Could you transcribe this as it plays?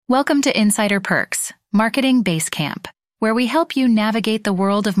Welcome to Insider Perks, Marketing Basecamp, where we help you navigate the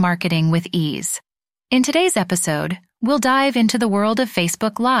world of marketing with ease. In today's episode, we'll dive into the world of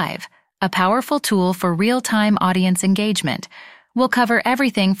Facebook Live, a powerful tool for real-time audience engagement. We'll cover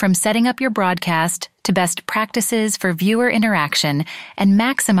everything from setting up your broadcast to best practices for viewer interaction and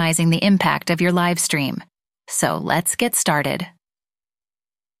maximizing the impact of your live stream. So let's get started.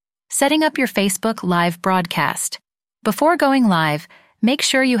 Setting up your Facebook Live broadcast. Before going live, make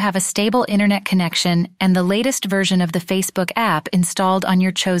sure you have a stable internet connection and the latest version of the Facebook app installed on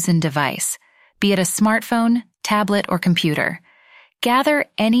your chosen device, be it a smartphone, tablet, or computer. Gather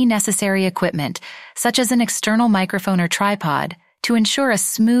any necessary equipment, such as an external microphone or tripod, to ensure a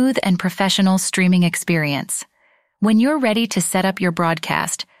smooth and professional streaming experience. When you're ready to set up your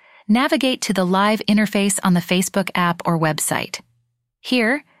broadcast, navigate to the live interface on the Facebook app or website.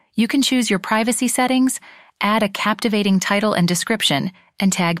 Here, you can choose your privacy settings, add a captivating title and description,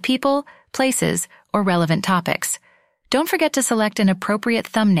 and tag people, places, or relevant topics. Don't forget to select an appropriate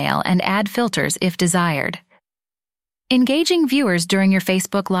thumbnail and add filters if desired. Engaging viewers during your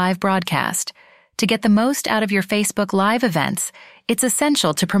Facebook Live broadcast. To get the most out of your Facebook Live events, it's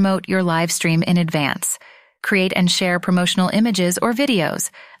essential to promote your live stream in advance. Create and share promotional images or videos,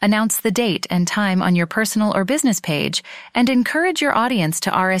 announce the date and time on your personal or business page, and encourage your audience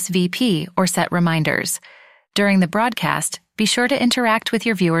to RSVP or set reminders. During the broadcast, be sure to interact with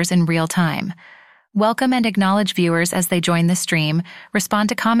your viewers in real time. Welcome and acknowledge viewers as they join the stream, respond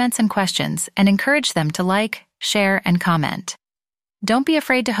to comments and questions, and encourage them to like, share, and comment. Don't be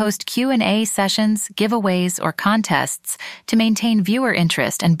afraid to host Q&A sessions, giveaways, or contests to maintain viewer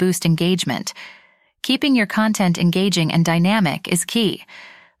interest and boost engagement. Keeping your content engaging and dynamic is key.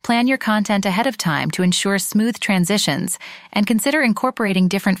 Plan your content ahead of time to ensure smooth transitions, and consider incorporating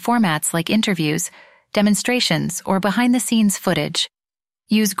different formats like interviews, demonstrations, or behind-the-scenes footage.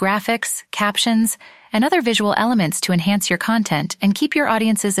 Use graphics, captions, and other visual elements to enhance your content and keep your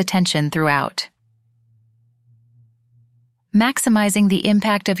audience's attention throughout. Maximizing the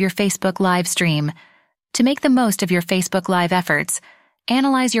impact of your Facebook Live stream. To make the most of your Facebook Live efforts,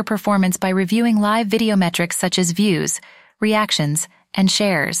 analyze your performance by reviewing live video metrics such as views, reactions, and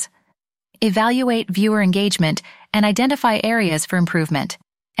shares. Evaluate viewer engagement and identify areas for improvement.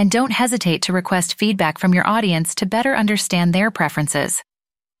 And don't hesitate to request feedback from your audience to better understand their preferences.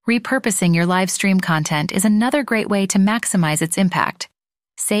 Repurposing your live stream content is another great way to maximize its impact.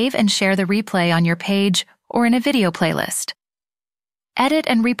 Save and share the replay on your page or in a video playlist. Edit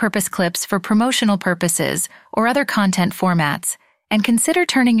and repurpose clips for promotional purposes or other content formats, and consider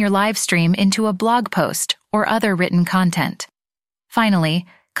turning your live stream into a blog post or other written content. Finally,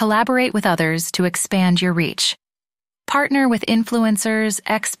 collaborate with others to expand your reach. Partner with influencers,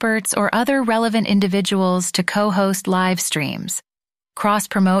 experts, or other relevant individuals to co-host live streams.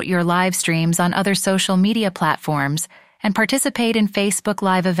 Cross-promote your live streams on other social media platforms and participate in Facebook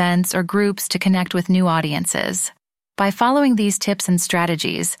Live events or groups to connect with new audiences. By following these tips and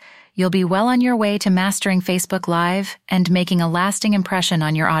strategies, you'll be well on your way to mastering Facebook Live and making a lasting impression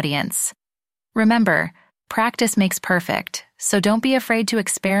on your audience. Remember, practice makes perfect, so don't be afraid to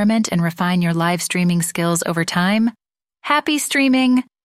experiment and refine your live streaming skills over time. Happy streaming!